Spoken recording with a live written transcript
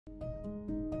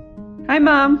Hi,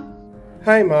 Mom.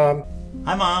 Hi, Mom.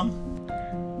 Hi, Mom.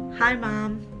 Hi,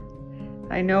 Mom.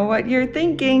 I know what you're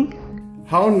thinking.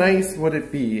 How nice would it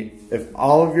be if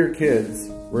all of your kids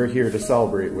were here to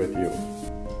celebrate with you?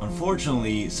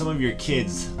 Unfortunately, some of your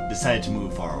kids decided to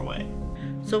move far away.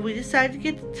 So we decided to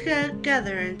get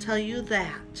together and tell you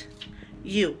that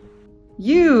you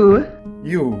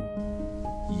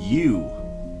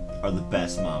are the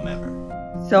best mom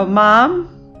ever. So, Mom,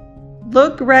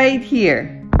 look right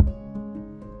here.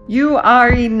 You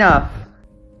are enough.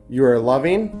 You are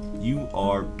loving. You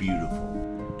are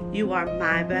beautiful. You are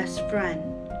my best friend.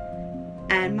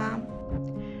 And Mom,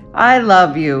 I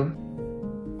love you.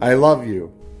 I love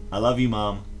you. I love you,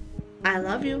 Mom. I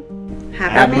love you.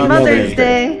 Happy Mother's Mother's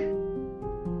Day. Day.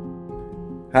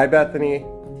 Hi, Bethany.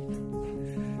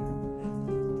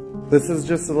 This is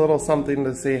just a little something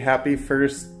to say happy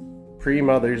first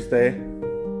pre-Mother's Day.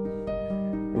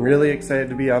 I'm really excited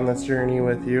to be on this journey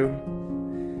with you.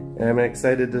 And I'm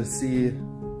excited to see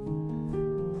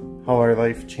how our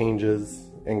life changes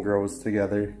and grows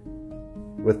together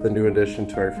with the new addition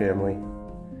to our family.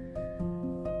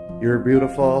 You're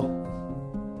beautiful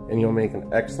and you'll make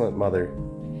an excellent mother.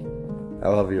 I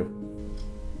love you.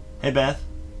 Hey, Beth.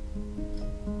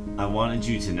 I wanted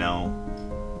you to know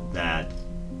that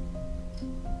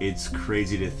it's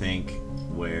crazy to think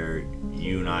where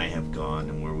you and I have gone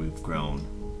and where we've grown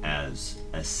as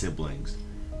siblings,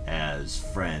 as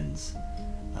friends.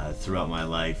 Throughout my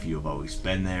life, you have always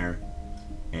been there,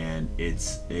 and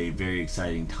it's a very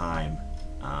exciting time,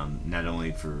 not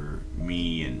only for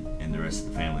me and the rest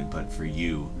of the family, but for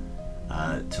you,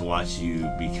 to watch you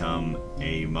become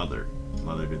a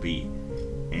mother-to-be.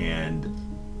 And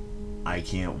I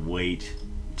can't wait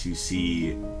to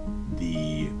see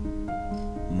the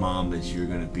mom that you're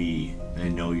going to be. I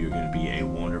know you're going to be a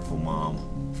wonderful mom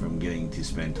from getting to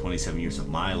spend 27 years of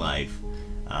my life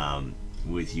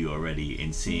with you already,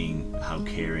 and seeing how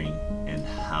caring and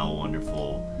how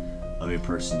wonderful of a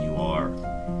person you are.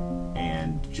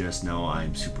 And just know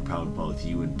I'm super proud of both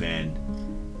you and Ben,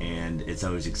 and it's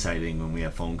always exciting when we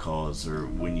have phone calls or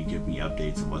when you give me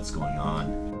updates of what's going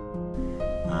on.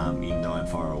 Even though I'm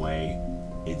far away,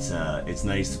 it's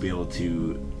nice to be able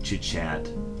to chit chat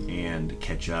and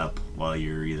catch up while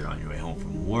you're either on your way home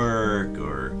from work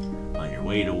or on your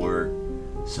way to work.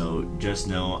 So just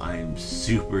know I'm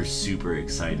super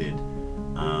excited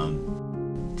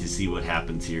to see what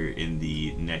happens here in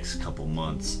the next couple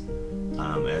months,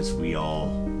 as we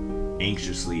all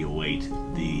anxiously await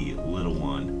the little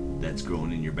one that's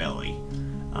growing in your belly.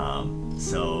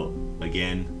 So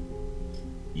again,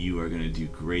 you are going to do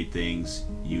great things.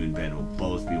 You and Ben will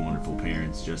both be wonderful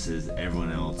parents, just as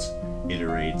everyone else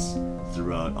iterates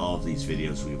throughout all of these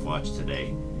videos we've watched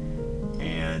today.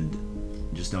 And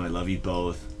just know I love you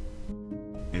both.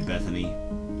 And Bethany,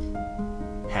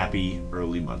 happy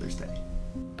early Mother's Day.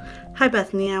 Hi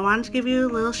Bethany, I wanted to give you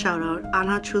a little shout out on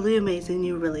how truly amazing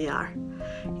you really are.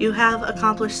 You have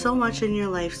accomplished so much in your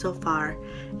life so far,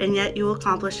 and yet you will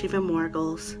accomplish even more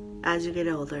goals as you get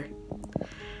older.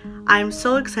 I'm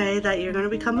so excited that you're going to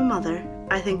become a mother.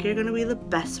 I think you're going to be the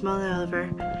best mother ever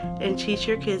and teach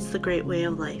your kids the great way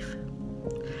of life.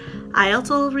 I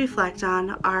also reflect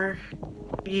on our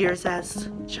years as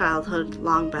childhood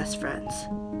long best friends,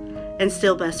 and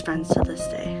still best friends to this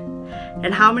day,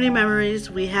 and how many memories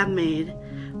we have made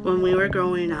when we were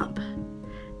growing up,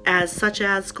 such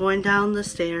as going down the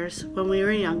stairs when we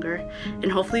were younger,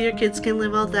 and hopefully your kids can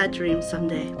live out that dream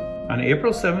someday. On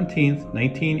April 17th,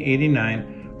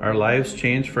 1989, our lives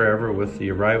changed forever with the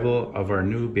arrival of our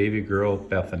new baby girl,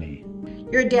 Bethany.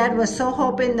 Your dad was so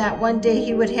hoping that one day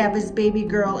he would have his baby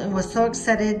girl, and was so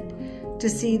excited to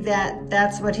see that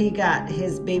that's what he got,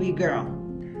 his baby girl.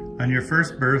 On your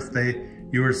first birthday,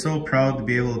 you were so proud to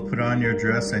be able to put on your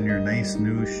dress and your nice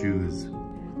new shoes.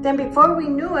 Then before we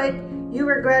knew it, you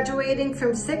were graduating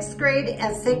from 6th grade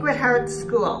at Sacred Heart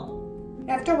School.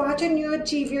 After watching you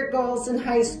achieve your goals in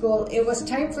high school, it was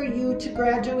time for you to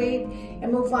graduate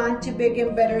and move on to big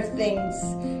and better things.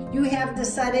 You have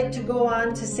decided to go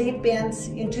on to St. Ben's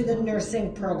into the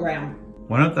nursing program.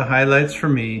 One of the highlights for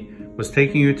me was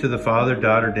taking you to the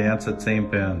father-daughter dance at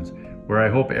St. Ben's, where I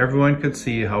hope everyone could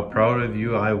see how proud of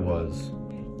you I was.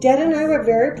 Dad and I were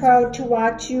very proud to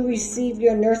watch you receive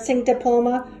your nursing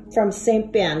diploma from St.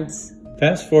 Ben's.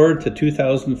 Fast forward to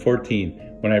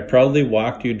 2014, when I proudly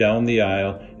walked you down the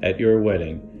aisle at your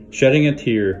wedding, shedding a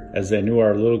tear as I knew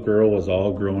our little girl was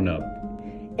all grown up.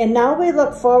 And now we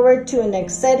look forward to an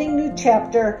exciting new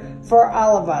chapter for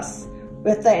all of us,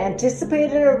 with the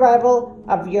anticipated arrival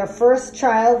of your first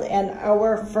child and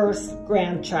our first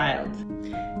grandchild.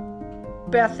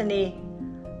 Bethany,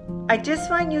 I just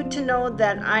want you to know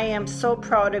that I am so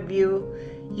proud of you.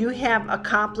 You have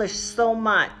accomplished so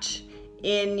much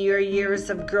in your years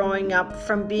of growing up,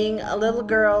 from being a little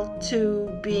girl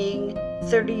to being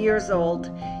 30 years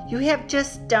old. You have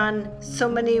just done so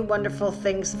many wonderful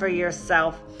things for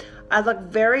yourself. I look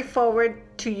very forward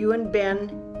to you and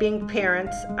Ben being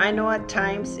parents. I know at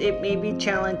times it may be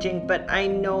challenging, but I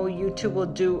know you two will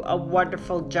do a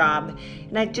wonderful job.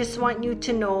 And I just want you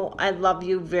to know I love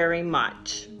you very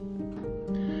much.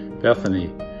 Bethany,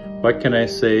 what can I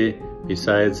say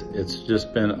besides it's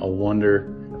just been a wonder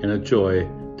and a joy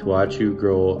to watch you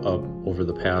grow up over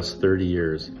the past 30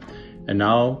 years. And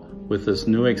now, with this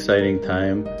new exciting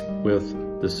time,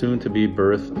 with the soon-to-be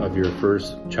birth of your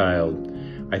first child,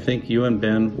 I think you and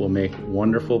Ben will make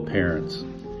wonderful parents.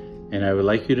 And I would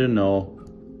like you to know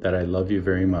that I love you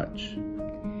very much.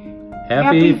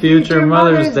 Happy future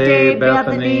Mother's Day,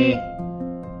 Bethany.